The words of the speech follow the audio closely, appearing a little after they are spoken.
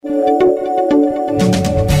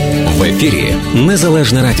ефірі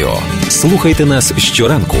Незалежне Радіо. Слухайте нас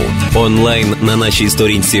щоранку онлайн на нашій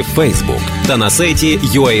сторінці в Facebook та на сайті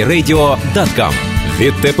uaradio.com.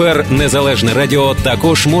 Відтепер Незалежне Радіо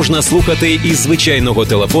також можна слухати із звичайного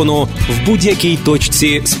телефону в будь-якій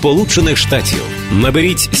точці Сполучених Штатів.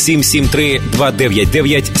 Наберіть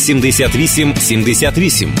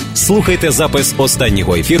 773-299-78-78. Слухайте запис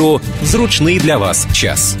останнього ефіру в зручний для вас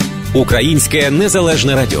час. Українське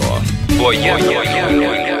Незалежне Радіо.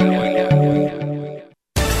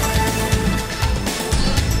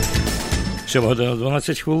 Ще година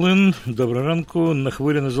 12 хвилин. Доброго ранку. На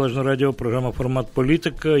хвилі Незалежного радіо. Програма «Формат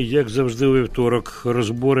політика». Як завжди у вівторок.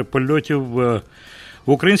 Розбори польотів в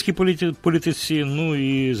українській політиці. Ну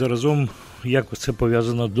і заразом, як це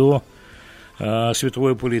пов'язано до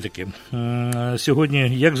світової політики.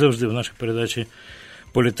 Сьогодні, як завжди, в нашій передачі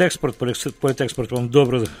політекспорт. Політекспорт вам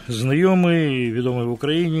добре знайомий, відомий в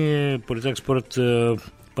Україні. Політекспорт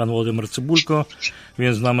пан Володимир Цибулько.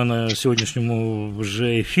 Він з нами на сьогоднішньому вже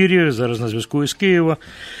ефірі, зараз на зв'язку із Києва.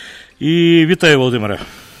 І вітаю, Володимире.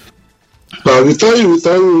 Вітаю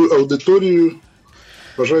аудиторію.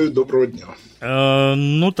 Бажаю доброго дня.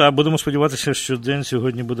 Будемо сподіватися, що день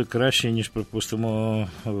сьогодні буде кращий, ніж, припустимо,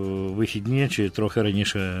 вихідні, чи трохи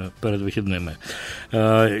раніше перед вихідними.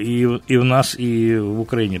 І в нас, і в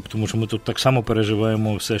Україні, тому що ми тут так само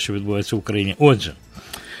переживаємо все, що відбувається в Україні. Отже,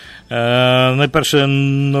 найперша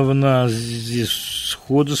новина зі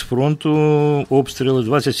Сходу, з фронту, обстріли,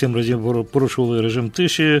 27 разів порушували режим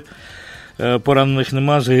тиші, поранених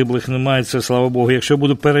нема, загиблих немає, це слава Богу. Якщо я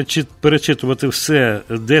буду перечитувати все,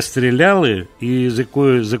 де стріляли і з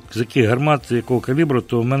яких гармат, якого калібру,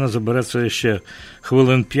 то в мене забере це ще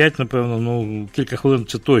хвилин 5, напевно, кілька хвилин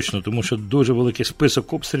це точно, тому що дуже великий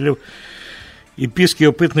список обстрілів. І Піски,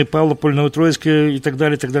 Опитний, Павлополь, Новотроїцьке і так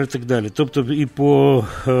далі, так далі, так далі. Тобто і по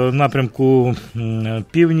напрямку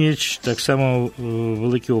північ, так само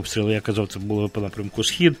великі обстріли, я казав, це було по напрямку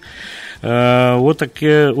Схід.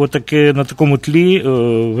 Отаке на такому тлі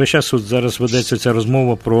весь час от зараз ведеться ця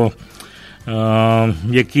розмова про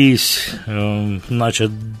якісь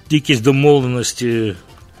домовленості,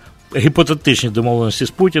 гіпотетичні домовленості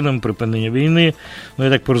з Путіним, припинення війни. Я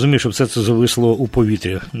так порозумію, що все це зависло у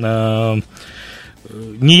повітрі.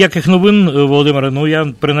 Ніяких новин, Володимире,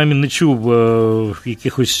 я принаймні не чув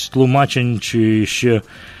якихось тлумачень чи ще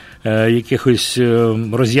якихось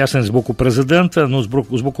роз'яснень з боку президента,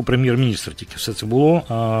 з боку прем'єр-міністра тільки все це було.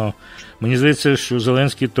 А мені здається, що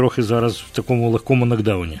Зеленський трохи зараз в такому легкому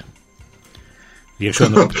нокдауні.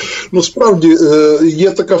 Справді,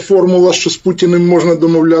 є така формула, що з Путіним можна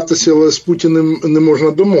домовлятися, але з Путіним не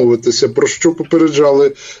можна домовитися, про що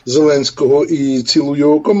попереджали Зеленського і цілу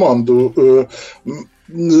його команду.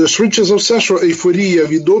 Швидше за все, що ейфорія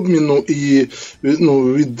від обміну і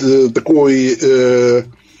від такої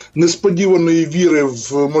несподіваної віри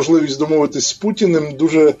в можливість домовитися з Путіним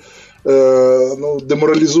дуже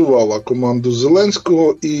деморалізувала команду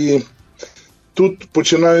Зеленського, і тут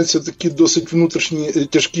починаються такі досить внутрішні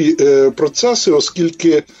тяжкі процеси,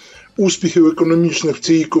 оскільки успіхів економічних в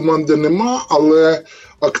цієї команди нема, але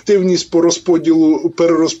активність по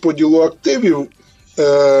перерозподілу активів,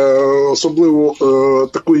 особливо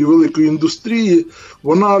такої великої індустрії,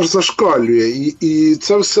 вона аж зашкалює. І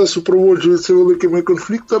це все супроводжується великими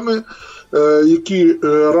конфліктами, які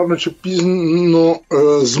рано чи пізно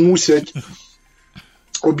змусять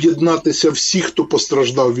об'єднатися всі, хто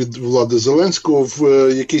постраждав від влади Зеленського,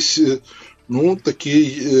 в якийсь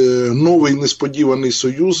такий новий несподіваний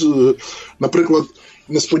союз. Наприклад,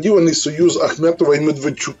 несподіваний союз Ахметова і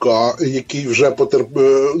Медведчука, який вже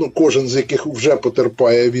кожен з яких вже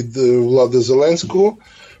потерпає від влади Зеленського.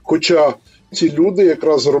 Хоча ці люди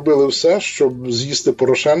якраз зробили все, щоб з'їсти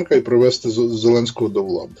Порошенка і привести Зеленського до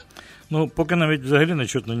влади. Поки навіть взагалі не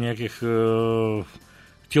чутно ніяких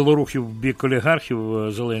тілорухів в бік олігархів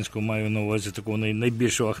Зеленського, маю на увазі такого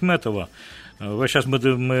найбільшого Ахметова. Весь час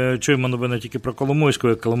ми чуємо новини тільки про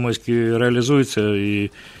Коломойського, як Коломойський реалізується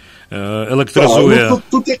і електризує.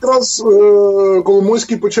 Тут якраз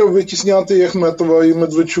Коломойський почав витісняти і Ахметова, і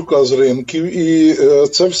Медведчука з ринків, і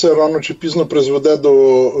це все рано чи пізно призведе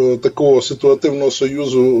до такого ситуативного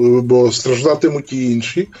союзу, бо страждатимуть і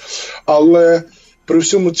інші. Але при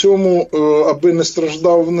всьому цьому, аби не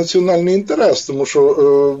страждав національний інтерес, тому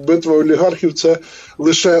що битва олігархів – це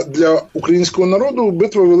лише для українського народу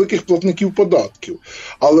битва великих платників податків.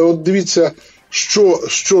 Але от дивіться,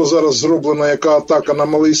 що зараз зроблена, яка атака на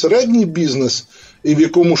малий і середній бізнес, і в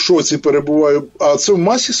якому шоці перебуває, а це в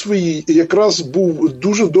масі своїй якраз був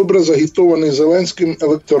дуже добре загітований Зеленським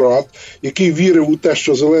електорат, який вірив у те,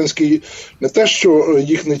 що Зеленський не те, що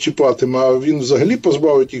їх не чіпатиме, а він взагалі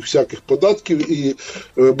позбавить їх всяких податків і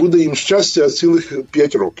буде їм щастя цілих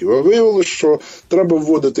 5 років. А виявилося, що треба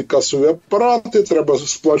вводити касові апарати, треба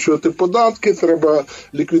сплачувати податки, треба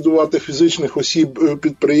ліквідувати фізичних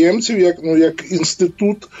осіб-підприємців як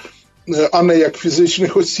інститут, а не як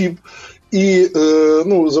фізичних осіб. І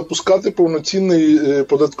запускати повноцінний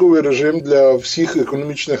податковий режим для всіх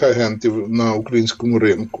економічних агентів на українському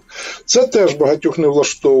ринку. Це теж багатьох не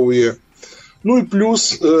влаштовує. Ну і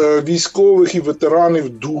плюс військових і ветеранів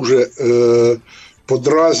дуже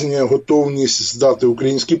подразнює готовність здати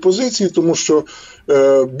українські позиції, тому що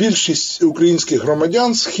більшість українських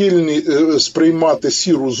громадян схильні сприймати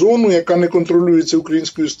сіру зону, яка не контролюється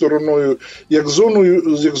українською стороною, як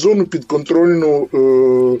зону підконтрольну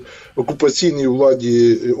окупаційній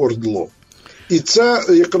владі ОРДЛО. І це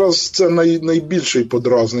якраз найбільший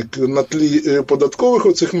подразник на тлі податкових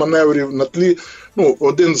оцих маневрів, на тлі,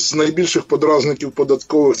 один з найбільших подразників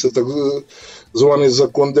податкових, це так званий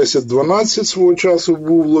закон 1012 свого часу,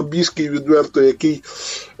 був лобістський відверто, який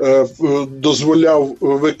дозволяв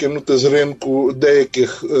викинути з ринку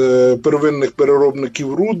деяких первинних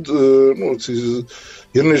переробників руд, ці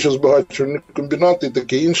гірничо-збагачувальні комбінати і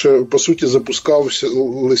таке інше, по суті, запускалися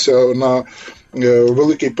на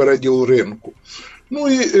великий переділ ринку. Ну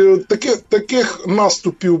і таких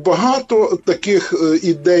наступів багато, таких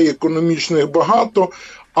ідей економічних багато,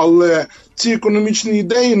 але ці економічні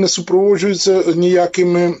ідеї не супроводжуються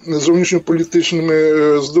ніякими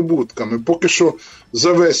зовнішньополітичними здобутками. Поки що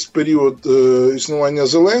за весь період існування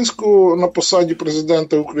Зеленського на посаді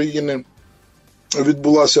президента України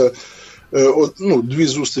відбулася 2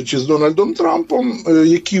 зустрічі з Дональдом Трампом,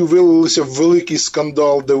 які вилилися в великий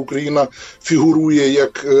скандал, де Україна фігурує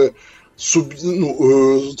як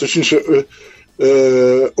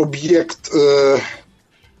об'єкт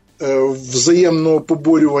взаємного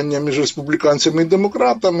поборювання між республіканцями і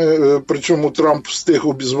демократами, причому Трамп встиг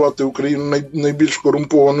обізвати Україну найбільш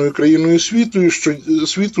корумпованою країною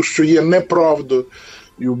світу, що є неправдою,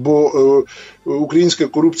 бо українська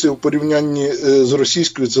корупція в порівнянні з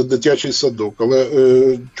російською – це дитячий садок, але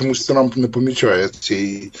чомусь Трамп не помічає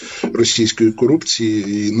цієї російської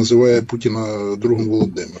корупції і називає Путіна другом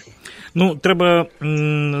Володимиром. Треба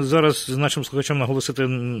зараз нашим слухачам наголосити,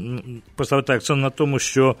 поставити акцент на тому,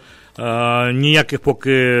 що ніяких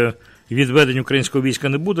поки відведень українського війська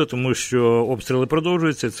не буде, тому що обстріли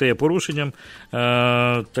продовжуються, це є порушенням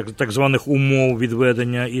так званих умов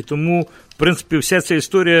відведення, і тому, в принципі, вся ця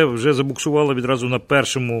історія вже забуксувала відразу на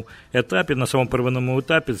першому етапі, на самому первинному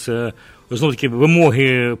етапі, це знову-таки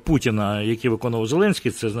вимоги Путіна, які виконував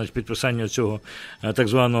Зеленський, це, значить, підписання цього так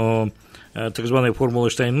званої формули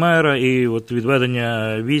Штайнмаєра і от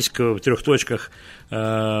відведення військ в 3 точках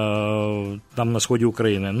там на сході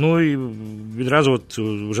України. Ну і відразу от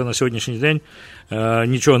вже на сьогоднішній день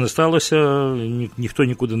нічого не сталося, ніхто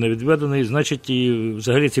нікуди не відведений, значить, і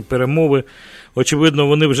взагалі ці перемови, очевидно,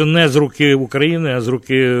 вони вже не з руки України, а з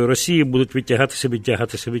руки Росії будуть відтягатися,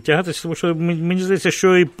 тому що мені здається,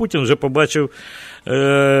 що і Путін вже побачив,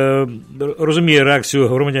 розуміє реакцію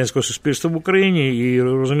громадянського суспільства в Україні і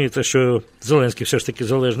розуміє те, що Зеленський все ж таки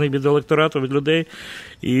залежний від електорату, від людей,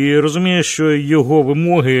 і розуміє, що його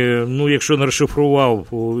вимоги, якщо не розшифрував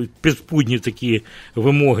підспудні такі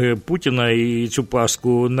вимоги Путіна і цю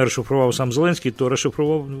пастку не розшифрував сам Зеленський, то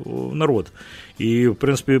розшифрував народ. І, в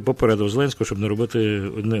принципі, попередив Зеленського, щоб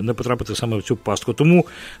не потрапити саме в цю пастку. Тому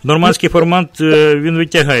нормандський формат, він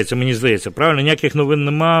відтягається, мені здається. Правильно? Ніяких новин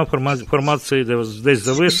нема, формат цей десь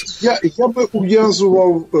завис. Я би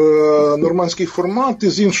ув'язував нормандський формат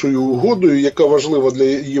із іншою угодою, яка важлива для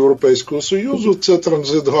Європейського Союзу, це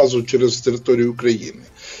транзит газу через територію України.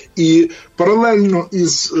 І паралельно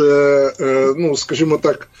із, скажімо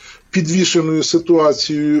так, підвішеною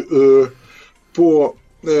ситуацією по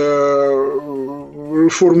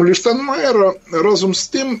формулі Штайнмаєра, разом з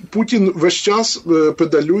тим Путін весь час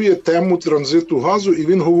педалює тему транзиту газу, і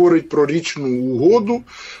він говорить про річну угоду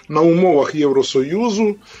на умовах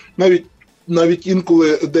Євросоюзу. Навіть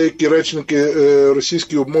інколи деякі речники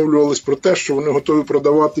російські обмовлювались про те, що вони готові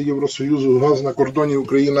продавати Євросоюзу газ на кордоні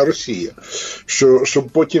Україна-Росія, щоб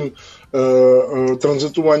потім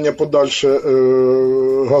транзитування подальше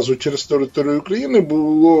газу через територію України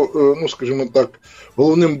було, скажімо так,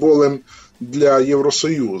 головним болем для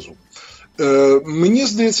Євросоюзу. Мені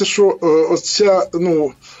здається, що оця,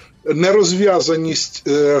 нерозв'язаність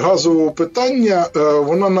газового питання,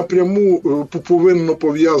 вона напряму повинно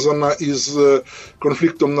пов'язана із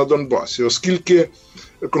конфліктом на Донбасі, оскільки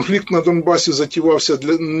конфлікт на Донбасі затівався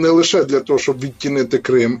не лише для того, щоб відтінити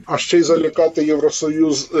Крим, а ще й залякати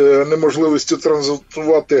Євросоюз неможливістю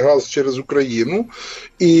транзитувати газ через Україну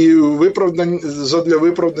і задля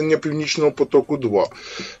виправдання Північного потоку-2.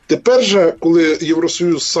 Тепер же, коли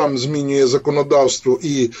Євросоюз сам змінює законодавство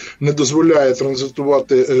і не дозволяє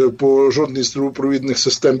транзитувати по жодній з трубопровідних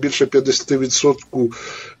систем більше 50%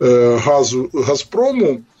 газу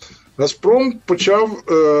Газпрому, Газпром почав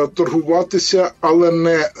торгуватися, але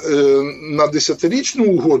не на 10-річну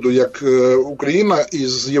угоду, як Україна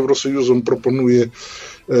із Євросоюзом пропонує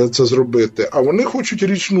це зробити, а вони хочуть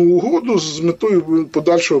річну угоду з метою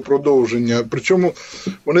подальшого продовження. Причому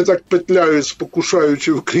вони так петляють,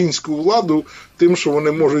 спокушаючи українську владу тим, що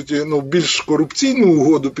вони можуть більш корупційну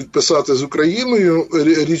угоду підписати з Україною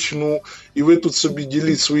річну, і ви тут собі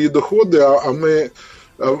діліть свої доходи, а ми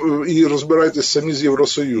і розбирайтесь самі з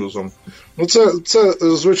Євросоюзом. Це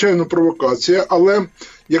звичайно, провокація, але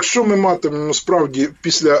якщо ми матимемо справді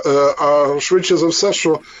а швидше за все,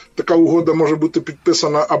 що така угода може бути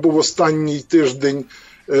підписана або в останній тиждень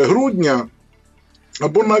грудня,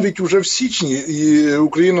 або навіть уже в січні, і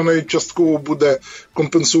Україна навіть частково буде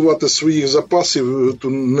компенсувати своїх запасів ту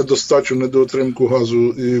недоотримку газу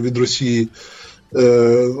від Росії.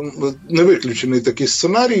 Не виключений такий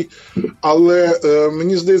сценарій, але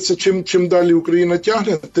мені здається, чим далі Україна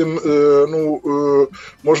тягне, тим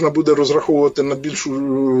можна буде розраховувати на більш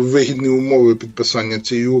вигідні умови підписання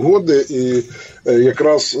цієї угоди, і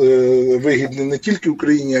якраз вигідні не тільки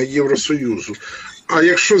Україні, а й Євросоюзу. А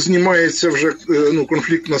якщо знімається вже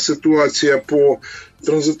конфліктна ситуація по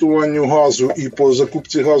транзитуванню газу і по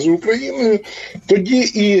закупці газу Україною,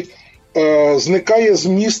 тоді і зникає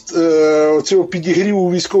зміст цього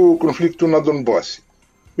підігріву військового конфлікту на Донбасі.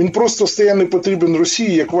 Він просто стає непотрібен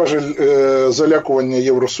Росії, як важель залякування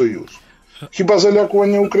Євросоюзу. Хіба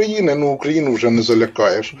залякування України? Україну вже не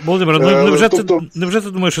залякаєш. Володимир, невже ти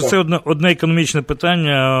думаєш, що це одне економічне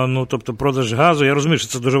питання, тобто продаж газу? Я розумію, що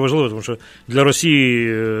це дуже важливо, тому що для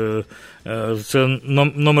Росії це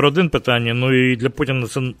номер один питання, і для Путіна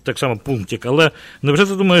це так само пунктик. Але невже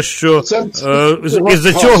ти думаєш, що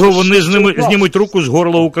із-за цього вони знімуть руку з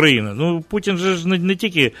горла України? Путін же ж не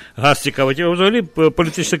тільки газ цікавить, а взагалі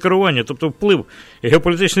політичне керування, тобто вплив,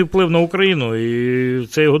 геополітичний вплив на Україну, і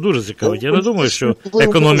це його дуже цікавить. Я не думаю, що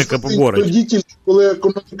економіка поборить. Тоді тільки, коли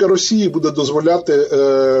економіка Росії буде дозволяти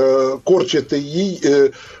корчити їй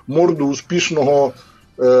морду успішного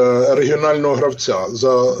регіонального гравця,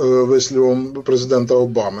 за вислівом президента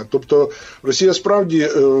Обами. Тобто Росія справді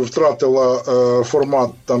втратила формат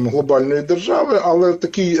глобальної держави, але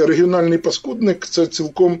такий регіональний паскудник – це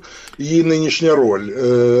цілком її нинішня роль.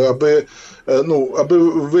 Аби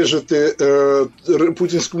вижити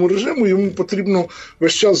путінському режиму, йому потрібно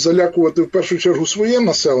весь час залякувати в першу чергу своє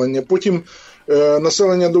населення, потім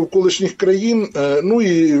населення довколишніх країн,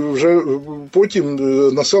 і вже потім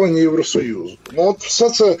населення Євросоюзу. Все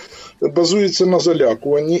це базується на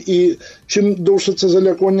залякуванні. І чим довше це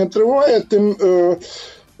залякування триває, тим,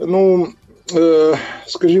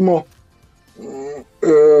 скажімо,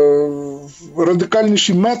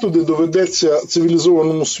 радикальніші методи доведеться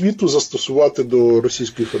цивілізованому світу застосувати до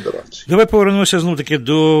Російської Федерації. Давай повернемося знов-таки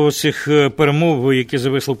до цих перемов, які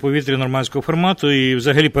зависли в повітрі нормандського формату, і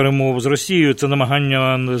взагалі перемов з Росією. Це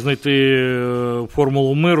намагання знайти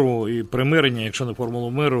формулу миру і примирення, якщо не формулу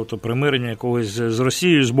миру, то примирення якогось з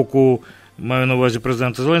Росією з боку, маю на увазі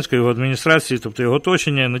президента Зеленського, його адміністрації, тобто його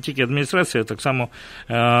оточення, не тільки адміністрація, а так само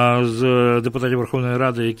з депутатів Верховної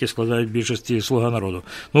Ради, які складають більшості «Слуга народу».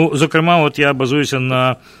 Зокрема, я базуюся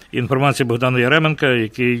на інформації Богдана Яременка,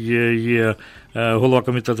 який є голова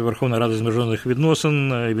комітету Верховної Ради з міжнародних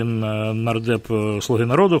відносин, він нардеп «Слуги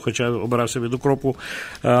народу», хоча обирався від укропу,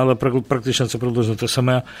 але практично це приблизно те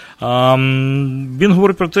саме. Він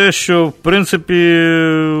говорить про те, що, в принципі,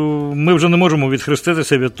 ми вже не можемо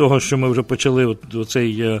відхреститися від того, що ми вже почали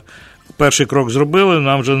оцей перший крок зробили,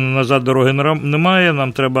 нам вже назад дороги немає,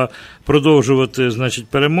 нам треба продовжувати,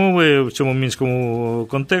 перемови в цьому мінському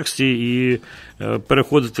контексті і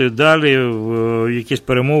переходити далі в якісь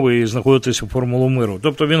перемови і знаходитися в формулу миру.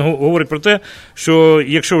 Тобто він говорить про те, що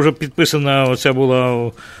якщо вже підписана оця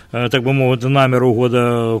була, так би мовити, намір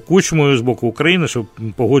угода Кучмою з боку України, що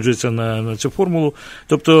погоджується на цю формулу,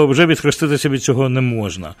 тобто вже відхреститися від цього не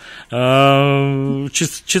можна.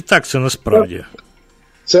 Чи так це насправді?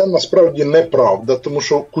 Це насправді неправда, тому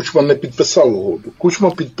що Кучма не підписав угоду. Кучма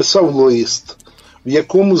підписав лист, в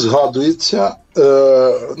якому згадується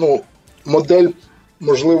модель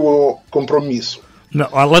можливого компромісу.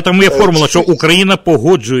 Але там є формула, що Україна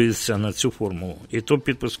погоджується на цю формулу. І то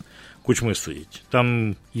підпис Кучми стоїть.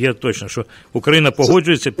 Там є точно, що Україна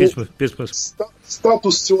погоджується підпис.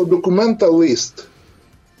 Статус цього документа – лист.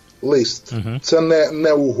 Угу. Це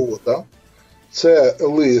не угода. Це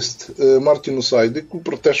лист Мартіну Сайдику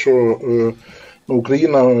про те, що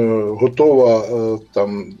Україна готова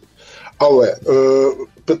там. Але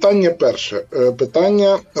питання перше.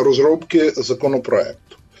 Питання розробки законопроекту.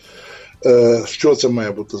 Що це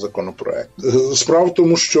має бути законопроект? Справа в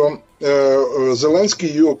тому, що Зеленський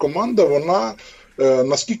і його команда, вона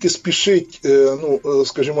наскільки спішить,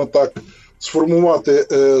 скажімо так, сформувати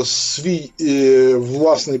свій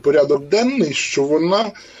власний порядок денний, що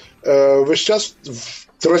вона весь час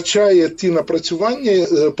втрачає ті напрацювання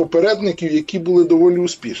попередників, які були доволі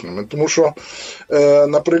успішними. Тому що,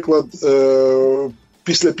 наприклад,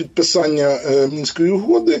 після підписання Мінської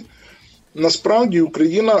угоди, насправді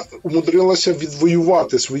Україна умудрилася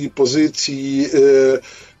відвоювати свої позиції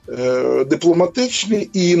дипломатичні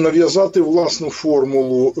і нав'язати власну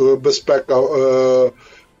формулу безпека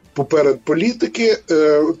поперед політики,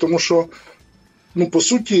 тому що, по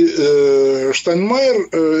суті, Штайнмаєр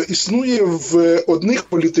існує в одних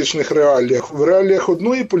політичних реаліях, в реаліях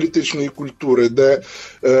одної політичної культури, де,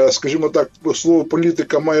 скажімо так, слово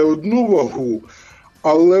політика має одну вагу,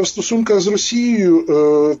 але в стосунках з Росією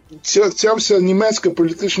ця вся німецька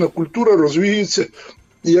політична культура розвіюється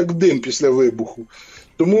як дим після вибуху.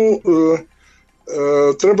 Тому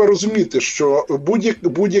треба розуміти, що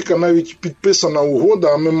будь-яка навіть підписана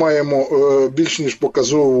угода, а ми маємо більш ніж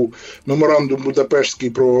показову меморандум Будапештський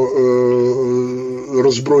про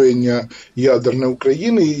роззброєння ядерне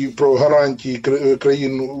України і про гарантії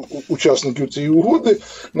країн-учасників цієї угоди,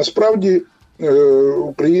 насправді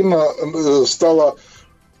Україна стала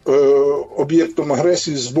об'єктом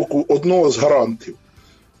агресії з боку одного з гарантів.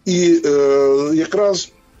 І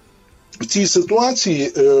якраз в цій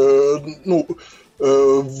ситуації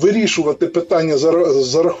вирішувати питання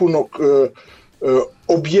за рахунок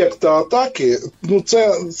об'єкта атаки,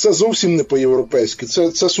 це зовсім не по-європейськи.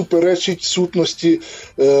 Це суперечить сутності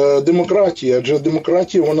демократії, адже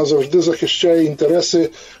демократія, вона завжди захищає інтереси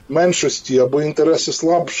меншості або інтереси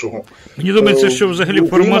слабшого. Мені думається, що взагалі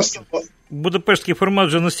Будапештський формат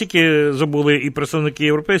вже настільки забули і представники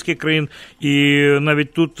європейських країн, і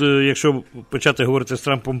навіть тут, якщо почати говорити з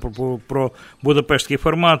Трампом про Будапештський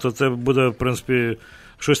формат, то це буде, в принципі,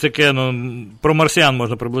 щось таке, про марсіан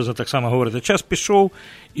можна приблизно так само говорити. Час пішов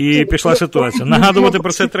і пішла ситуація. Нагадувати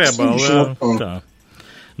про це треба, але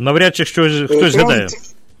навряд чи хтось згадає.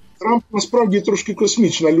 Трамп насправді трошки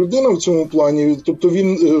космічна людина в цьому плані, тобто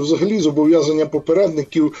він взагалі зобов'язання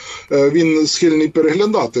попередників він схильний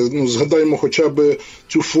переглядати. Згадаймо хоча б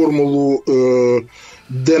цю формулу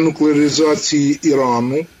денуклеаризації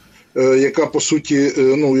Ірану, яка, по суті,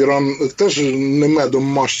 Іран теж не медом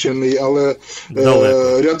мащений, але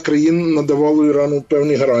ряд країн надавало Ірану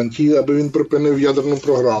певні гарантії, аби він припинив ядерну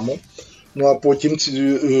програму. А потім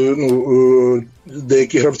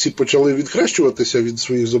деякі гравці почали відхрещуватися від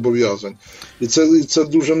своїх зобов'язань. І це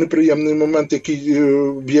дуже неприємний момент, який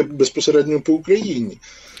б'є безпосередньо по Україні.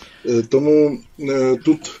 Тому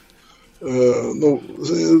тут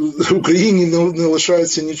Україні не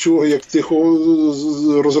лишається нічого, як тихо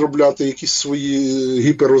розробляти якісь свої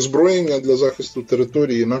гіперозброєння для захисту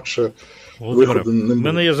території, інакше виходу немає. У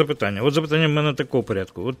мене є запитання. От запитання в мене такого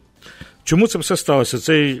порядку. От чому це все сталося?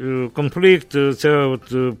 Цей конфлікт, ця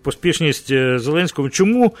поспішність Зеленського.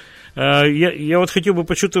 Чому? Я от хотів би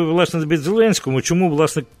почути, власне, від Зеленського, чому,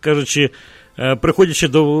 власне кажучи, приходячи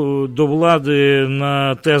до влади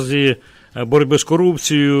на тезі боротьби з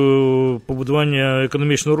корупцією, побудування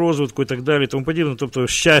економічного розвитку і так далі, тому подібне, тобто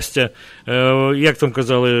щастя, як там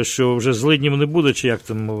казали, що вже злиднів не буде, чи як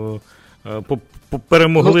там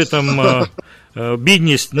перемогли там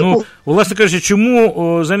бідність. Власне кажучи,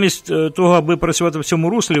 чому замість того, аби працювати в цьому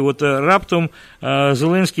руслі, от раптом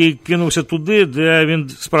Зеленський кинувся туди, де він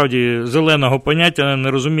справді зеленого поняття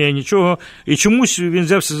не розуміє нічого, і чомусь він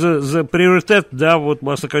взявся за пріоритет, дав, от,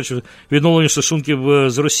 власне кажучи, відновлення стосунків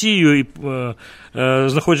з Росією і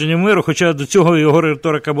знаходження миру, хоча до цього його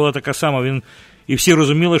риторика була така сама, і всі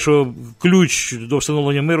розуміли, що ключ до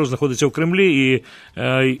встановлення миру знаходиться в Кремлі, і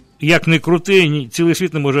як не крути, цілий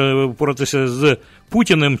світ не може впоратися з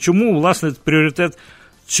Путіним. Чому, власне, пріоритет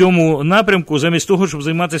цьому напрямку, замість того, щоб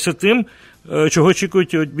займатися тим, чого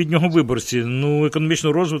очікують від нього виборці,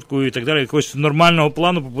 економічного розвитку і так далі, якогось нормального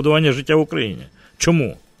плану побудування життя в Україні?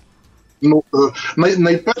 Чому?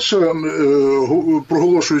 Найперше,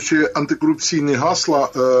 проголошуючи антикорупційні гасла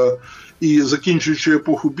І закінчуючи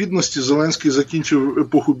епоху бідності, Зеленський закінчив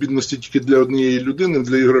епоху бідності тільки для однієї людини,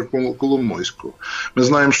 для Ігоря Коломойського. Ми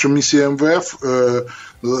знаємо, що місія МВФ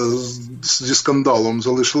зі скандалом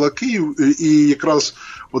залишила Київ, і якраз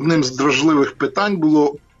одним з дражливих питань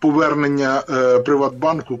було повернення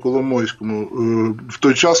Приватбанку Коломойському в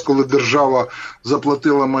той час, коли держава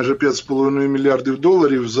заплатила майже $5,5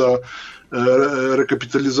 мільярдів за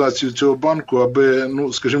рекапіталізацію цього банку, аби,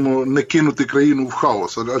 скажімо, не кинути країну в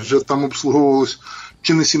хаос, адже там обслуговувалось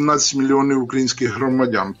чи не 17 мільйонів українських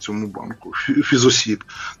громадян в цьому банку, фізосіб.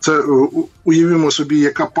 Це, уявімо собі,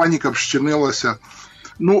 яка паніка вщинилася.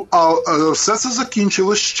 А все це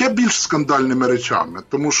закінчилось ще більш скандальними речами,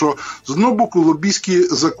 тому що з одного боку лобійські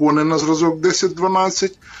закони на зразок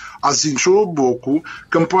 10-12, а з іншого боку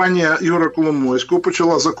компанія Ігоря Коломойського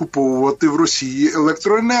почала закуповувати в Росії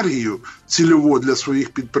електроенергію цільово для своїх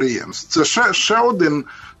підприємств. Це ще один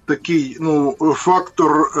такий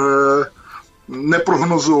фактор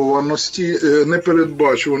непрогнозованості,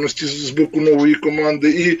 непередбачуваності з боку нової команди.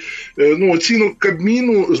 І оцінок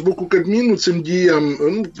Кабміну, з боку Кабміну цим діям,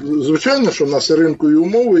 звичайно, що в нас ринкові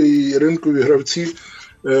умови і ринкові гравці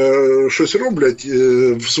щось роблять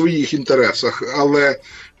в своїх інтересах, але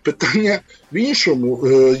питання в іншому.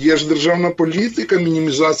 Є ж державна політика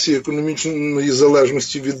мінімізації економічної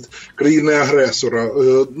залежності від країни-агресора.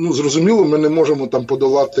 Зрозуміло, ми не можемо там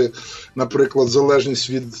подолати, наприклад, залежність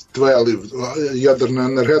від ТВЕЛів, ядерна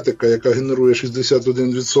енергетика, яка генерує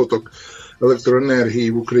 61%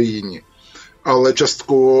 електроенергії в Україні. Але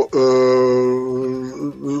частково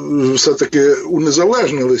все-таки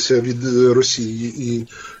унезалежнилися від Росії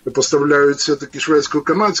і поставляються такі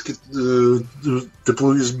шведсько-канадські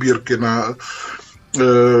теплові збірки на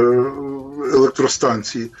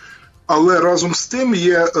електростанції. Але разом з тим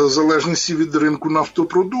є залежність від ринку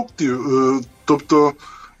нафтопродуктів, тобто,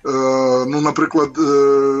 наприклад,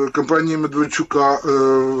 компанії Медведчука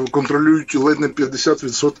контролюють ледь не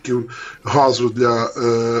 50% газу для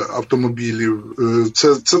автомобілів.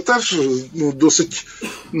 Це теж досить,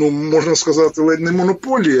 можна сказати, ледь не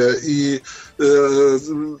монополія, і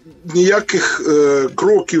ніяких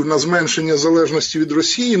кроків на зменшення залежності від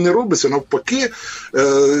Росії не робиться. Навпаки,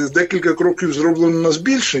 декілька кроків зроблено на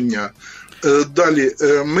збільшення. Далі,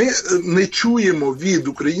 ми не чуємо від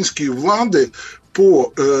української влади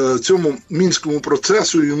по цьому мінському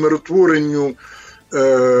процесу і умиротворенню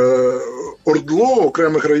ОРДЛО,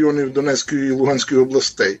 окремих районів Донецької і Луганської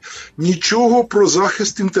областей, нічого про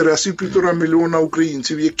захист інтересів 1,5 мільйона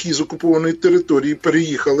українців, які з окупованої території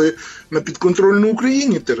переїхали на підконтрольну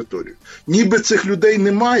Україні територію. Ніби цих людей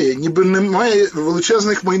немає, ніби немає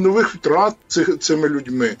величезних майнових втрат цими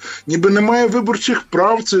людьми, ніби немає виборчих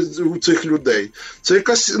прав у цих людей. Це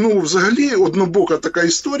якась, взагалі однобока така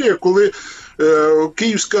історія, коли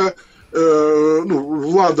київська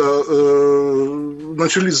влада на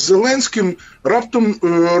чолі з Зеленським раптом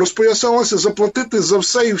розпоясалася заплатити за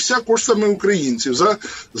все і вся коштами українців, за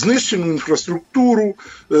знищену інфраструктуру,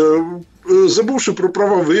 забувши про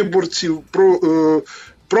права виборців, про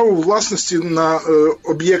право власності на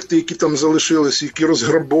об'єкти, які там залишилися, які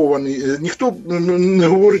розграбовані. Ніхто не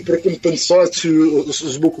говорить про компенсацію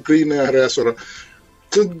з боку країни-агресора.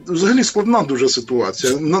 Це взагалі складна дуже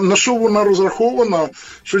ситуація. На що вона розрахована?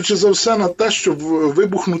 Швидше за все на те, щоб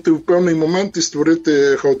вибухнути в певний момент і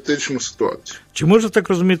створити хаотичну ситуацію. Чи можна так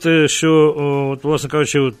розуміти, що, власне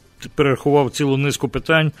кажучи, ти перерахував цілу низку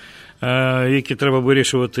питань, які треба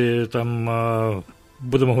вирішувати, там,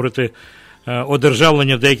 будемо говорити,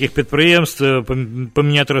 одержавлення деяких підприємств,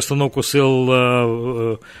 поміняти розстановку сил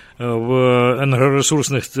в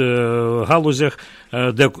енергоресурсних галузях,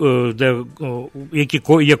 які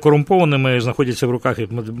є корумпованими, знаходяться в руках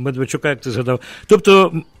Медведчука, як ти згадав.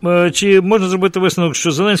 Тобто, чи можна зробити висновок,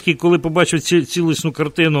 що Зеленський, коли побачив цілісну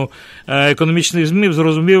картину економічних змін,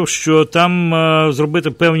 зрозумів, що там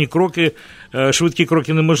зробити певні кроки, швидкі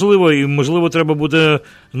кроки неможливо, і, можливо, треба буде,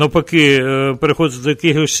 навпаки, переходити до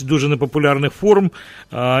якихось дуже непопулярних форм,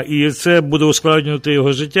 і це буде ускладнювати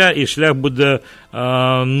його життя, і шлях буде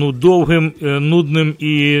довгим, нудним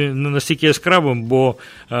і не настільки яскравим, бо,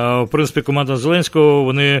 в принципі, команда Зеленського,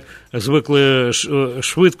 вони звикли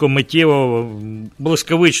швидко, миттєво,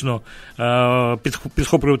 блискавично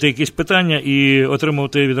підхоплювати якісь питання і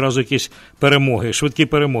отримувати відразу якісь перемоги, швидкі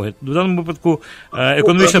перемоги. В даному випадку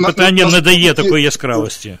економічне питання не дає такої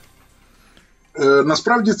яскравості.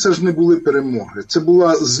 Насправді це ж не були перемоги. Це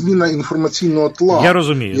була зміна інформаційного тла, я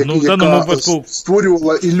розумію. Яка випадку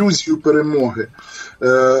створювала ілюзію перемоги.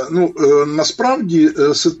 Насправді,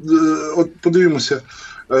 от подивимося,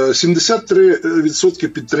 73%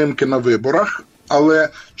 підтримки на виборах, Але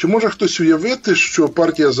чи може хтось уявити, що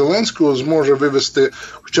партія Зеленського зможе вивести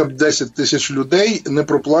хоча б 10 тисяч людей, не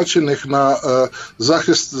проплачених на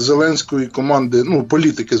захист Зеленської команди,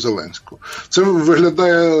 політики Зеленського? Це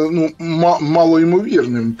виглядає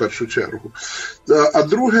малоймовірним в першу чергу. А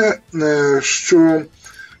друге, що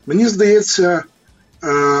мені здається,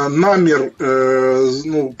 намір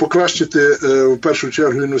покращити в першу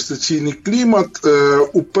чергу інвестиційний клімат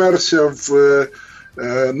уперся в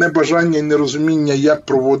небажання і нерозуміння, як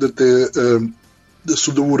проводити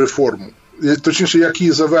судову реформу. Точніше, як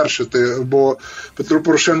її завершити, бо Петро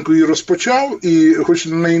Порошенко її розпочав, і хоч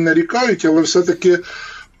на неї нарікають, але все-таки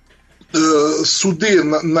суди,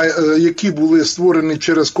 які були створені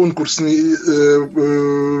через конкурсні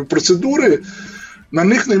процедури, на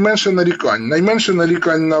них найменше нарікань. Найменше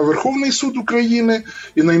нарікань на Верховний суд України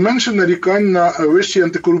і найменше нарікань на Вищий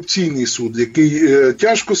антикорупційний суд, який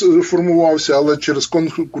тяжко формувався, але через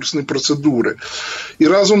конкурсні процедури. І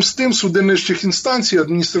разом з тим суди нижчих інстанцій,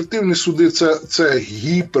 адміністративні суди – це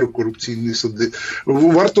гіперкорупційні суди.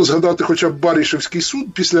 Варто згадати хоча б Баришівський суд.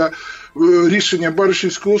 Після рішення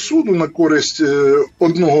Баришівського суду на користь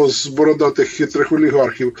одного з бородатих хитрих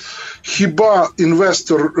олігархів, хіба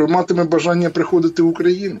інвестор матиме бажання приходити в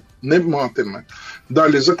Україну? Не матиме.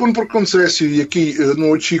 Далі, закон про концесію, який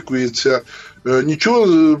очікується,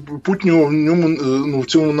 нічого путнього в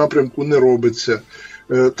цьому напрямку не робиться.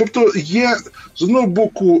 Тобто є, з одного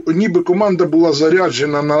боку, ніби команда була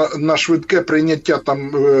заряджена на швидке прийняття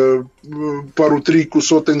там пару-трійку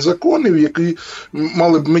сотень законів, які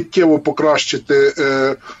мали б миттєво покращити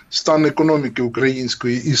стан економіки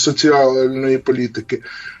української і соціальної політики.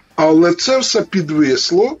 Але це все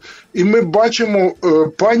підвисло, і ми бачимо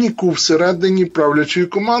паніку всередині правлячої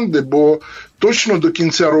команди, бо точно до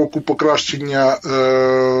кінця року покращення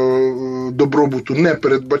добробуту не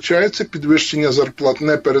передбачається, підвищення зарплат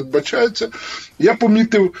не передбачається. Я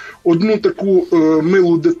помітив одну таку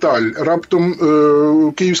милу деталь. Раптом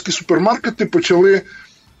київські супермаркети почали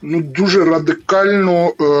дуже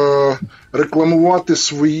радикально рекламувати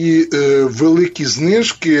свої великі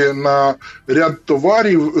знижки на ряд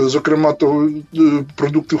товарів, зокрема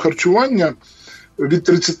продуктів харчування, від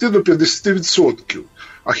 30 до 50%.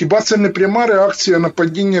 А хіба це не пряма реакція на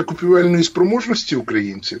падіння купівельної спроможності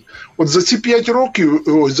українців? От за ці 5 років,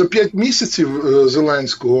 за 5 місяців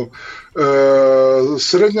Зеленського,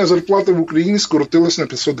 середня зарплата в Україні скоротилась на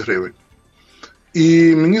 500 гривень.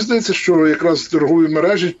 І мені здається, що якраз торгові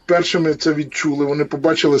мережі першими це відчули. Вони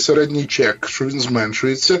побачили середній чек, що він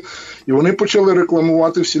зменшується. І вони почали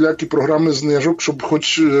рекламувати всілякі програми знижок, щоб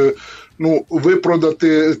хоч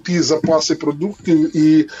випродати ті запаси продуктів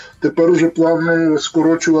і тепер уже плавно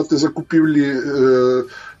скорочувати закупівлі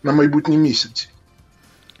на майбутні місяці.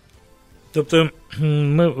 Тобто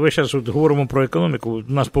ми весь час говоримо про економіку,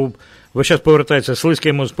 у нас весь час повертається,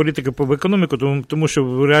 слизькаємо з політики по економіку, тому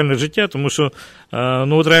що реальне життя, тому що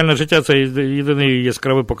реальне життя – це єдиний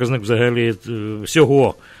яскравий показник взагалі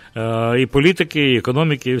всього, і політики, і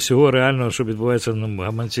економіки, і всього реального, що відбувається на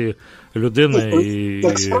гаманці людини.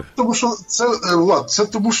 Так, справді, тому що це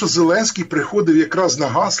тому, що Зеленський приходив якраз на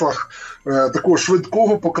гаслах такого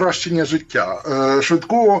швидкого покращення життя,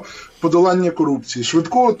 швидкого подолання корупції,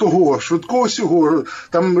 швидкого сього,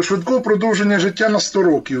 там швидкого продовження життя на 100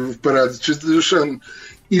 років вперед.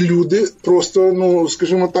 І люди просто,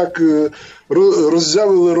 скажімо так,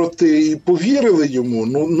 роззявили роти і повірили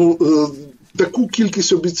йому. Таку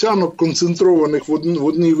кількість обіцянок, концентрованих в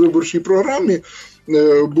одній виборчій програмі,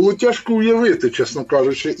 було тяжко уявити, чесно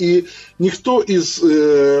кажучи. І ніхто із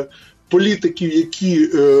політиків, які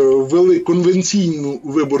вели конвенційну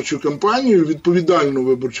виборчу кампанію, відповідальну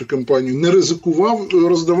виборчу кампанію, не ризикував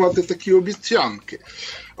роздавати такі обіцянки.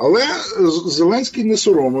 Але Зеленський не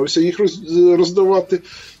соромився їх роздавати.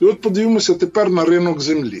 І от подивимося тепер на ринок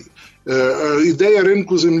землі. Ідея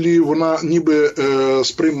ринку землі, вона ніби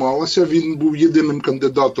сприймалася. Він був єдиним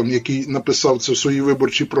кандидатом, який написав це в своїй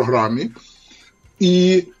виборчій програмі.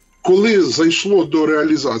 І коли зайшло до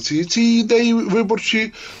реалізації цієї ідеї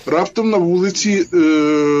виборчої, раптом на вулиці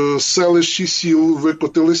селищ і сіл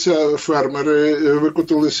викотилися фермери,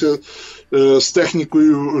 викотилися з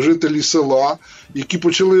технікою жителі села, які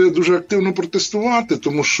почали дуже активно протестувати,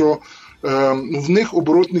 тому що в них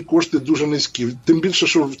оборотні кошти дуже низькі. Тим більше,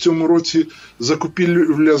 що в цьому році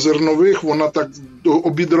закупівля зернових, вона так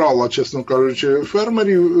обідрала, чесно кажучи,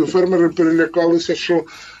 фермерів. Фермери перелякалися, що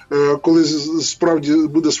коли справді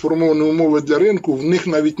буде сформовані умови для ринку, в них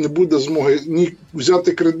навіть не буде змоги ні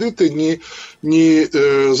взяти кредити, ні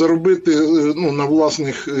заробити на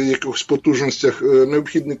власних якихось потужностях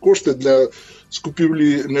необхідні кошти для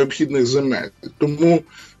скупівлі необхідних земель. Тому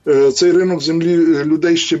цей ринок землі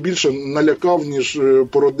людей ще більше налякав, ніж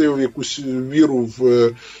породив якусь віру в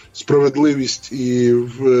справедливість і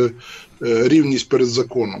в рівність перед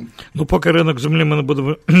законом. Ну, поки ринок землі ми не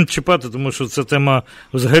будемо чіпати, тому що це тема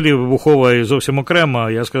взагалі вибухова і зовсім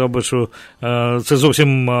окрема. Я сказав би, що це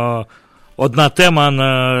зовсім одна тема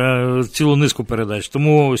на цілу низку передач.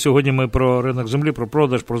 Тому сьогодні ми про ринок землі, про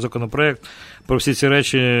продаж, про законопроект, про всі ці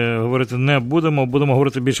речі говорити не будемо. Будемо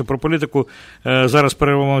говорити більше про політику. Зараз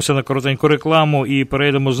перервемося на коротеньку рекламу і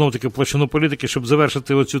перейдемо знову-таки в площину політики, щоб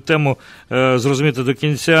завершити оцю тему, зрозуміти до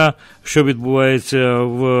кінця, що відбувається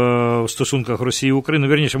в стосунках Росії і України.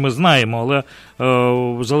 Вірніше, ми знаємо, але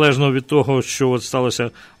залежно від того, що от сталося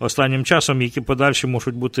останнім часом, які подальші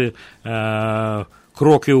можуть бути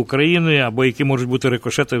кроки України, або які можуть бути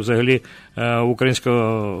рикошети взагалі в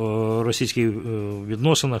українсько-російських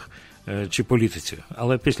відносинах чи політиці.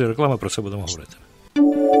 Але після реклами про це будемо говорити.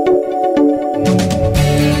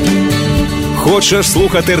 Хочеш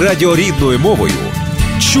слухати радіо рідною мовою?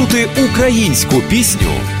 Чути українську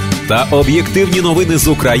пісню та об'єктивні новини з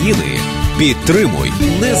України? Підтримуй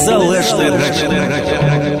Незалежне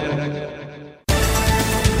радіо.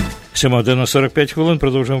 7:45.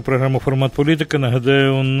 Продовжуємо програму «Формат політики».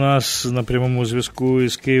 Нагадаю, у нас на прямому зв'язку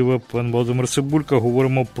із Києва пан Володимир Цибулько.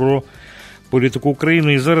 Говоримо про політику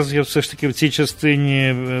України. І зараз я все ж таки в цій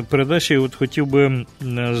частині передачі хотів би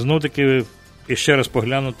знов-таки ще раз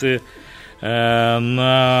поглянути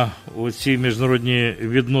на оці міжнародні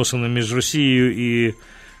відносини між Росією і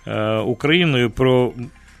Україною, про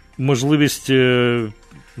можливість,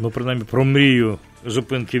 принаймні про мрію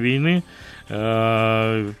зупинки війни,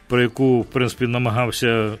 про яку, в принципі,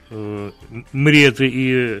 намагався мріяти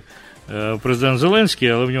і президент Зеленський,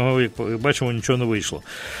 але в нього, як бачимо, нічого не вийшло.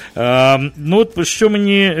 От що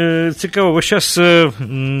мені цікаво, весь час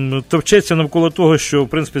товчеться навколо того, що, в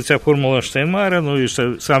принципі, ця формула Штайнмайєра, і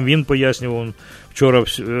сам він пояснював вчора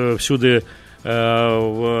всюди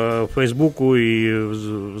в Фейсбуку і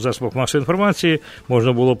в засобах масової інформації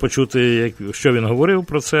можна було почути, що він говорив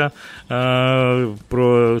про це,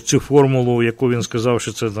 про цю формулу, яку він сказав,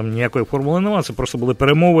 що це там ніякої формули немає, це просто були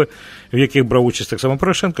перемови, в яких брав участь так само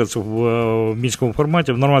Порошенко, це в мінському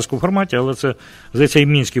форматі, в нормандському форматі, але це, здається, і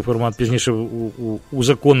мінський формат пізніше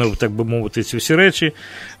узаконив, так би мовити, ці всі речі.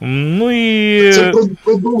 Це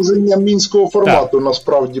продовження мінського формату,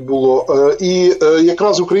 насправді, було. І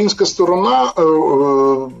якраз українська сторона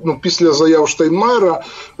після заяв Штайнмайєра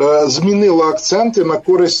змінила акценти на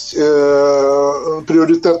користь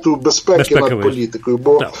пріоритету безпеки над політикою,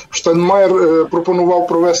 бо Штайнмайєр пропонував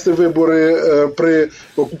провести вибори при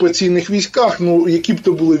окупаційних військах, які б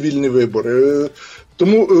то були вільні вибори.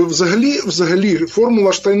 Тому взагалі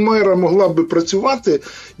формула Штайнмайєра могла би працювати,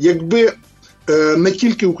 якби не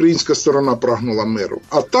тільки українська сторона прагнула миру,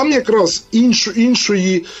 а там якраз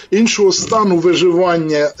іншого стану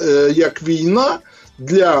виживання, як війна,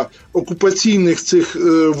 для окупаційних цих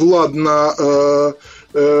влад на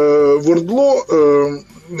Вордло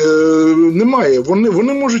немає.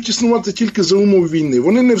 Вони можуть існувати тільки за умов війни.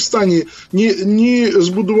 Вони не в стані ні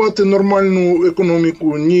збудувати нормальну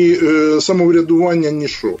економіку, ні самоврядування, ні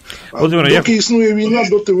що. Володимир, доки існує війна,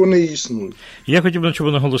 доти вони і існують. Я хотів на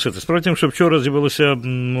чому наголосити. Справа в тім, що вчора з'явилася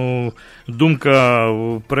думка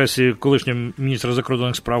в пресі колишнього міністра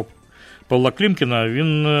закордонних справ Павла Клімкіна.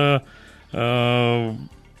 Він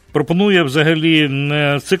пропонує взагалі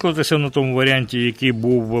не циклитися на тому варіанті, який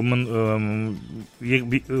був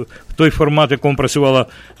в той формат, в якому працювала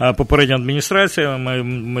попередня адміністрація,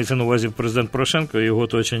 мається на увазі президент Порошенко і його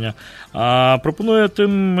оточення, а пропонує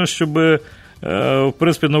тим, щоб в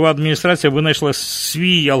принципі нова адміністрація винайшла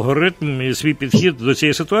свій алгоритм і свій підхід до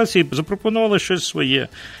цієї ситуації, запропонувала щось своє,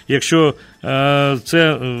 якщо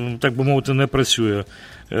це, так би мовити, не працює.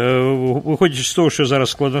 Виходячи з того, що зараз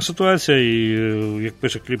складна ситуація, і, як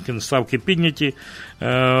пише Клімкін, ставки підняті,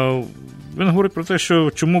 він говорить про те,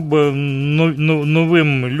 що чому б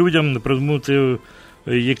новим людям не придумати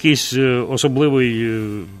якийсь особливий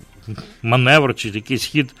маневр чи якийсь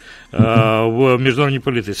хід в міжнародній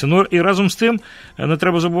політиці. І разом з тим не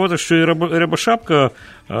треба забувати, що і Рябошапка,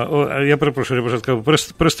 я перепрошую, Рябошапка,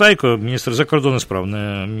 Пристайко, міністр закордонних справ,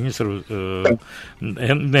 не міністр,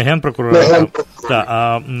 не генпрокурор,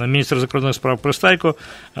 а міністр закордонних справ Пристайко,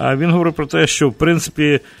 він говорив про те, що в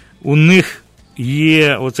принципі у них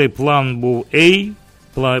є оцей план був A,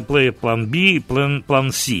 план Б і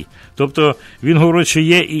план С. Тобто він говорить, що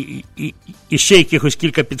є і ще якихось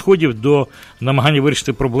кілька підходів до намагання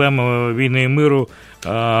вирішити проблему війни і миру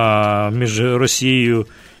між Росією,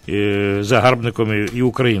 загарбником і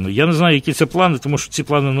Україною. Я не знаю, які це плани, тому що ці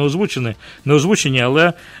плани не озвучені,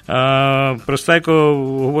 але Пристайко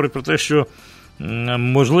говорить про те, що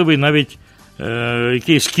можливий навіть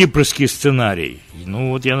якийсь кіпрський сценарій.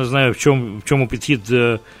 Ну, от я не знаю, в чому підхід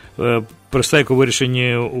Пристайко у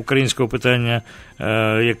вирішенні українського питання,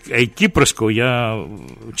 як кіпрського, я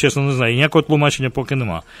чесно не знаю. Ніякого тлумачення поки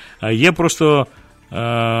нема. Є просто,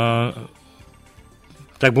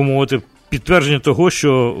 так би мовити, підтвердження того,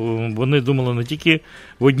 що вони думали не тільки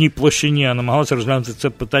в одній площині, а намагалися розглянути це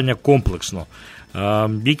питання комплексно.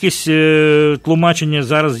 Якісь тлумачення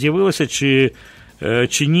зараз з'явилося, чи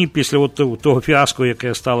ні, після от того фіаско,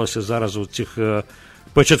 яке сталося зараз у цих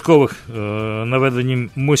початкових наведенні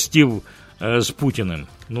мостів з Путіним?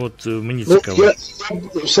 Ну, от мені цікаво. Я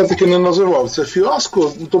все-таки не називав це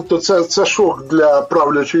фіаско, тобто це шок для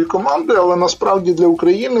правлячої команди, але насправді для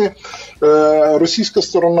України російська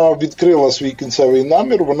сторона відкрила свій кінцевий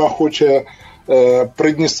намір, вона хоче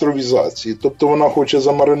придністровізації, тобто вона хоче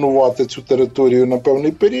замаринувати цю територію на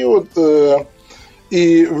певний період.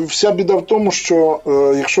 І вся біда в тому, що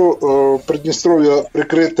якщо Придністров'я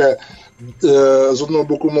прикрите з одного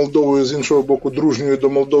боку Молдовою, з іншого боку дружньою до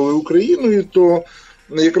Молдови Україною, то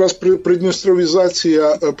якраз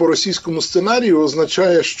придністровізація по російському сценарію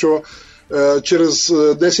означає, що через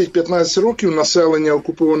 10-15 років населення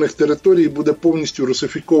окупованих територій буде повністю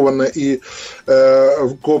русифіковане і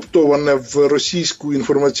кооптоване в російську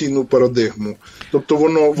інформаційну парадигму. Тобто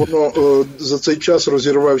воно за цей час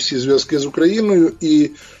розірве всі зв'язки з Україною, і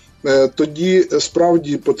тоді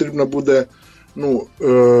справді потрібна буде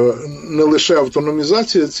не лише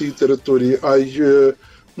автономізація цієї території, а й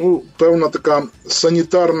певна така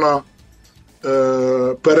санітарна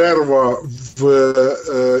перерва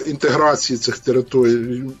в інтеграції цих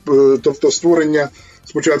територій. Тобто створення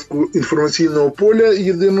спочатку інформаційного поля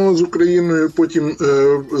єдиного з Україною, потім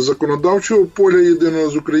законодавчого поля єдиного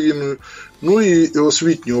з Україною, ну і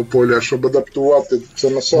освітнього поля, щоб адаптувати це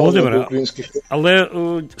населення до українських. Але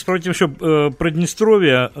справді тим, що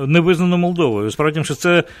Придністров'я не визнано Молдовою. Справді тим, що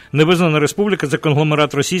це не визнана республіка, це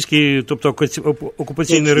конгломерат російський, тобто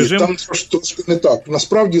окупаційний режим. Там трошки не так.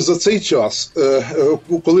 Насправді за цей час,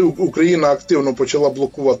 коли Україна активно почала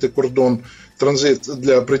блокувати кордон, транзит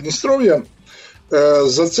для Придністров'я,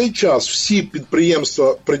 за цей час всі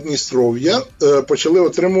підприємства Придністров'я почали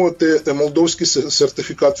отримувати молдовський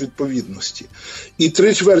сертифікат відповідності. І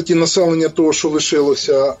 3/4 населення того, що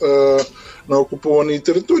лишилося на окупованій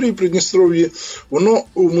території Придністров'ї, воно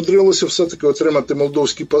умудрилося все-таки отримати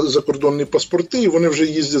молдовські закордонні паспорти, і вони вже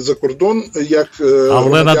їздять за кордон як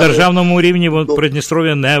але на державному рівні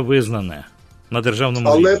Придністров'я не визнане. На державному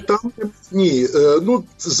рівні. Але там ні.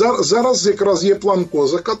 Зараз якраз є план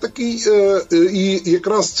Козака такий, і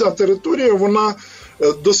якраз ця територія, вона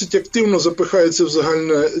досить активно запихається в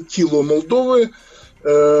загальне тіло Молдови.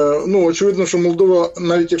 Очевидно, що Молдова,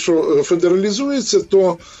 навіть якщо федералізується,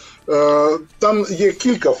 то там є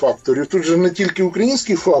кілька факторів. Тут же не тільки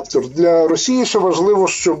український фактор. Для Росії ще важливо,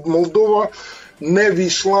 щоб Молдова не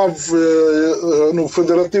війшла в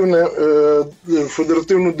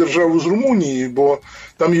федеративну державу з Румунії, бо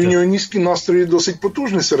там юніоністські настрої досить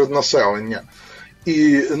потужні серед населення.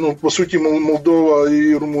 І, по суті, Молдова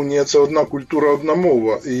і Румунія – це одна культура, одна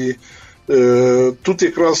мова. І тут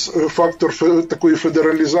якраз фактор такої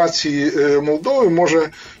федералізації Молдови може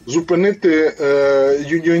зупинити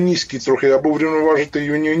юніоністські трохи, або врівноважити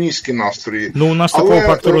юніоністські настрої. У нас такого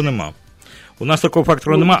фактору нема. У нас такого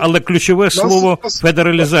фактору нема, але ключове слово –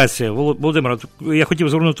 федералізація. Володимир, я хотів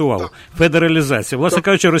звернути увагу. Федералізація. Власне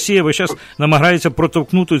кажучи, Росія весь час намагається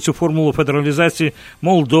протовкнути цю формулу федералізації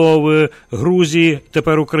Молдови, Грузії,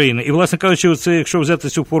 тепер України. І, власне кажучи, якщо взяти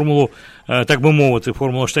цю формулу, так би мовити,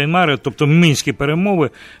 формулу Штайнмайєра, тобто мінські перемови,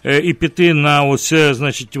 і піти на оце,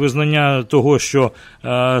 значить, визнання того, що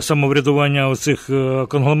самоврядування оцих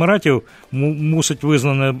конгломератів мусить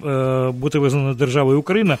бути визнане державою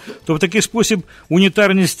Україна, то в такий спосіб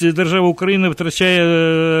унітарність держави України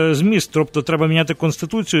втрачає зміст, тобто треба міняти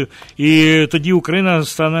Конституцію, і тоді Україна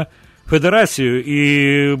стане федерацією,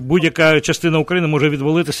 і будь-яка частина України може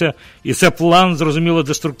відвалитися, і це план, зрозуміло,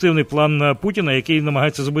 деструктивний план Путіна, який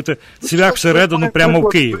намагається забити цвях всередину прямо в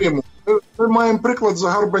Київ. Ми маємо приклад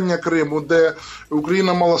загарбання Криму, де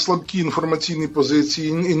Україна мала слабкі інформаційні позиції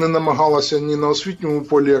і не намагалася ні на освітньому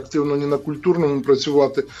полі активно, ні на культурному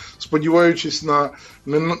працювати, сподіваючись на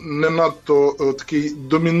не надто такий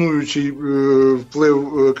домінуючий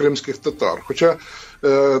вплив кримських татар. Хоча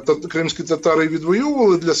кримські татари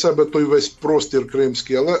відвоювали для себе той весь простір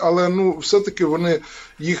кримський, але все-таки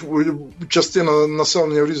їх частина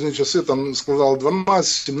населення в різні часи там складала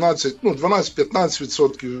 12-17,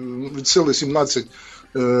 12-15%, від сили 17%,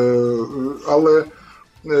 але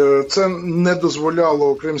це не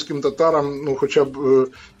дозволяло кримським татарам, хоча б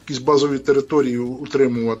якісь базові території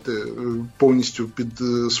утримувати повністю під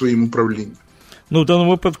своїм управлінням. В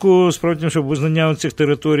даному випадку, справді, що визнання цих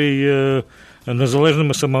територій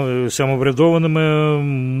незалежними, самоврядованими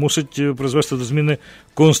мусить призвести до зміни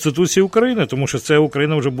Конституції України, тому що це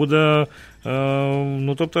Україна вже буде,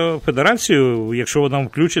 тобто, федерацією, якщо вона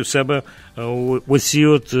включить в себе оці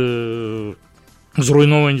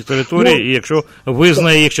зруйновані території, і якщо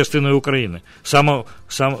визнає їх частиною України,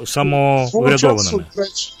 самоврядованими.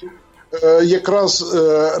 Якраз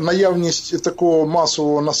наявність такого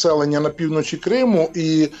масового населення на півночі Криму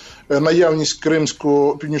і наявність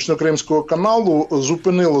Північно-Кримського каналу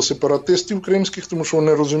зупинило сепаратистів кримських, тому що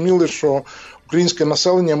вони розуміли, що українське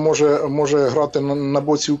населення може грати на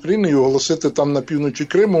боці України і оголосити там на півночі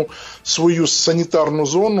Криму свою санітарну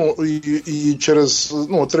зону і через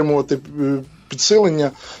отримувати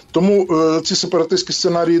підсилення. Тому ці сепаратистські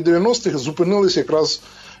сценарії 90-х зупинились якраз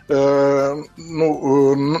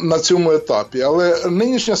на цьому етапі. Але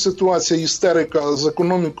нинішня ситуація, істерика з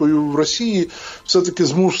економікою в Росії все-таки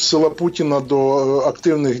змусила Путіна до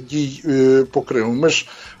активних дій по Криму. Ми ж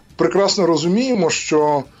прекрасно розуміємо,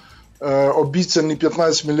 що обіцяні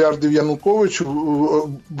 15 мільярдів Януковичу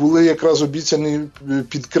були якраз обіцяні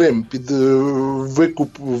під Крим, під викуп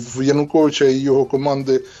в Януковича і його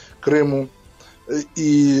команди Криму.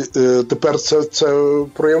 І тепер це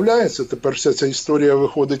проявляється, тепер вся ця історія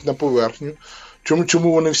виходить на поверхню.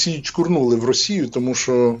 Чому вони всі чкурнули в Росію? Тому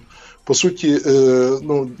що, по суті,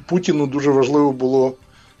 Путіну дуже важливо було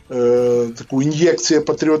таку ін'єкція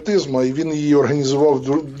патріотизму, і він її організував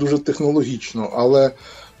дуже технологічно. Але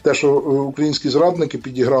те, що українські зрадники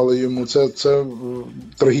підіграли йому, це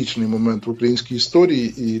трагічний момент в українській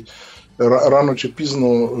історії, і рано чи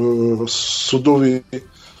пізно судові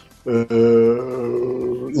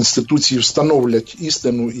інституції встановлять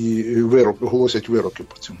істину і оголосять вироки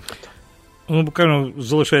по цьому питанню. Буквально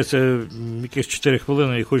залишається якісь 4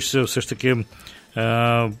 хвилини, і хочеться все ж таки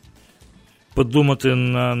подумати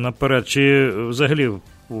наперед, чи взагалі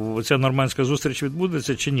ця нормандська зустріч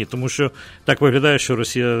відбудеться чи ні, тому що так виглядає, що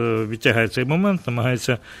Росія відтягає цей момент,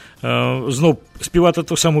 намагається знов співати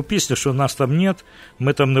ту саму пісню, що нас там нет,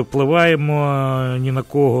 ми там не впливаємо ні на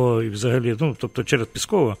кого, і взагалі, тобто через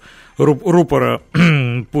Піскова, рупора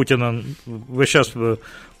Путіна весь час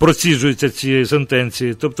проціджуються ці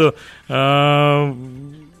сентенції, тобто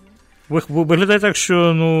виглядає так,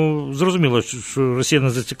 що зрозуміло, що Росія не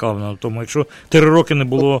зацікавлена в тому, якщо 3 роки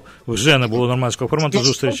вже не було нормандського формату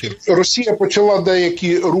зустрічі. Росія почала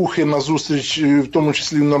деякі рухи на зустріч, в тому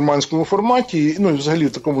числі в нормандському форматі, і взагалі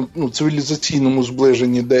в такому цивілізаційному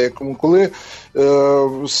зближенні деякому, коли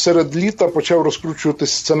серед літа почав розкручувати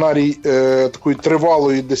сценарій такої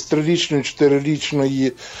тривалої, десь 3-річної,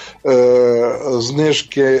 4-річної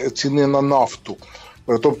знижки ціни на нафту.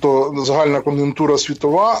 Тобто загальна кон'юнктура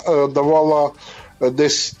світова давала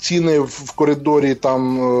десь ціни в коридорі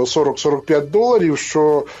там $40-45,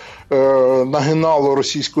 що нагинало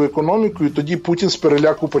російську економіку, і тоді Путін з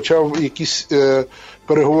переляку почав якісь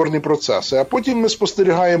переговорні процеси. А потім ми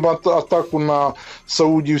спостерігаємо атаку на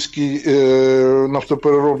саудівський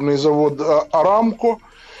нафтопереробний завод Арамко,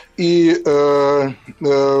 і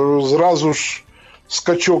зразу ж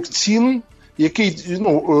скачок цін, який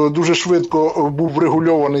дуже швидко був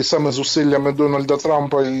врегульований саме зусиллями Дональда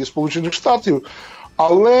Трампа і Сполучених Штатів,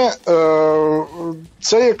 але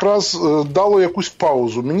це якраз дало якусь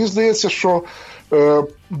паузу. Мені здається, що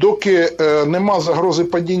доки нема загрози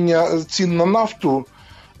падіння цін на нафту,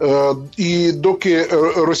 і доки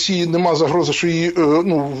Росії нема загрози, що її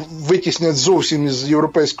витіснять зовсім із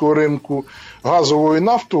європейського ринку газового і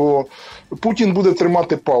нафтового, Путін буде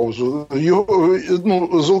тримати паузу. Його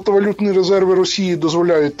золотовалютні резерви Росії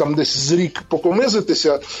дозволяють там десь з рік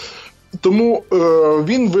покомизитися, тому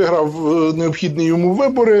він виграв необхідні йому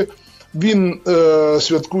вибори, він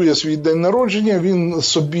святкує свій день народження, він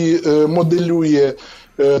собі моделює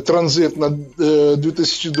транзит на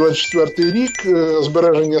 2024 рік,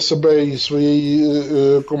 збереження себе і своєї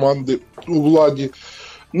команди у владі.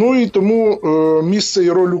 І тому місце і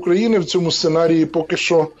роль України в цьому сценарії поки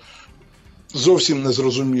що зовсім не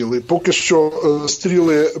зрозуміли. Поки що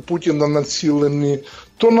стріли Путіна націлені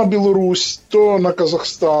то на Білорусь, то на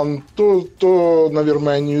Казахстан, то на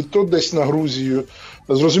Вірменію, то десь на Грузію.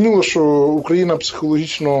 Зрозуміло, що Україна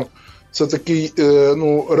психологічно це такий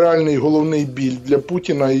реальний головний біль для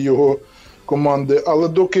Путіна і його команди. Але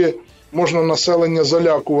доки можна населення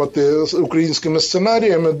залякувати українськими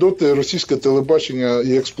сценаріями, доти російське телебачення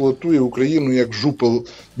і експлуатує Україну як жупел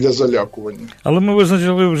для залякування. Але ми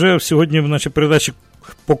визначили вже сьогодні в нашій передачі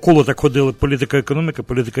по колу так ходили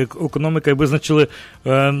політика-економіка, і визначили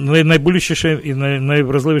найболючіше і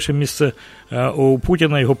найвразливіше місце у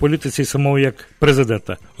Путіна, його політиці, самого як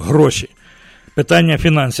президента – гроші. Питання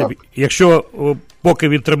фінансів. Якщо поки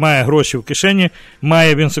він тримає гроші в кишені,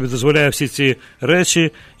 він собі дозволяє всі ці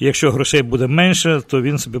речі. Якщо грошей буде менше, то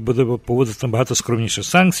він собі буде поводити набагато скромніше.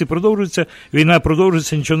 Санкції продовжуються, війна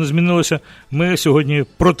продовжується, нічого не змінилося. Ми сьогодні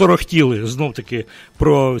проторохтіли знов-таки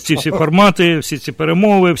про ці всі формати, всі ці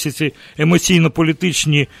перемови, всі ці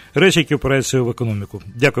емоційно-політичні речі, які впираються в економіку.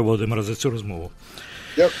 Дякую, Володимире, за цю розмову.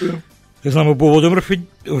 Дякую. З нами був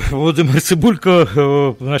Володимир Цибулько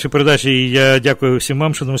в нашій передачі. І я дякую всім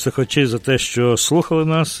вам, шановні слухачі, за те, що слухали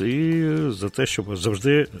нас, і за те, що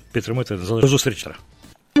завжди підтримуєте Незалежне. До зустрічі.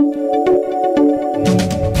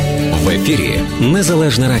 В ефірі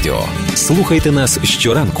Незалежне Радіо. Слухайте нас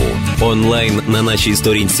щоранку онлайн на нашій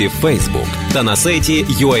сторінці в Facebook та на сайті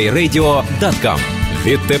uaradio.com.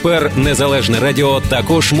 Відтепер Незалежне Радіо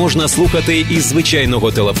також можна слухати із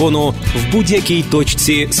звичайного телефону в будь-якій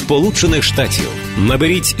точці Сполучених Штатів.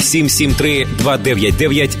 Наберіть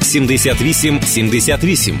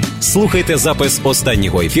 773-299-78-78. Слухайте запис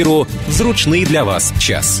останнього ефіру в зручний для вас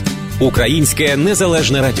час. Українське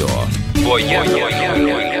Незалежне Радіо. Бо я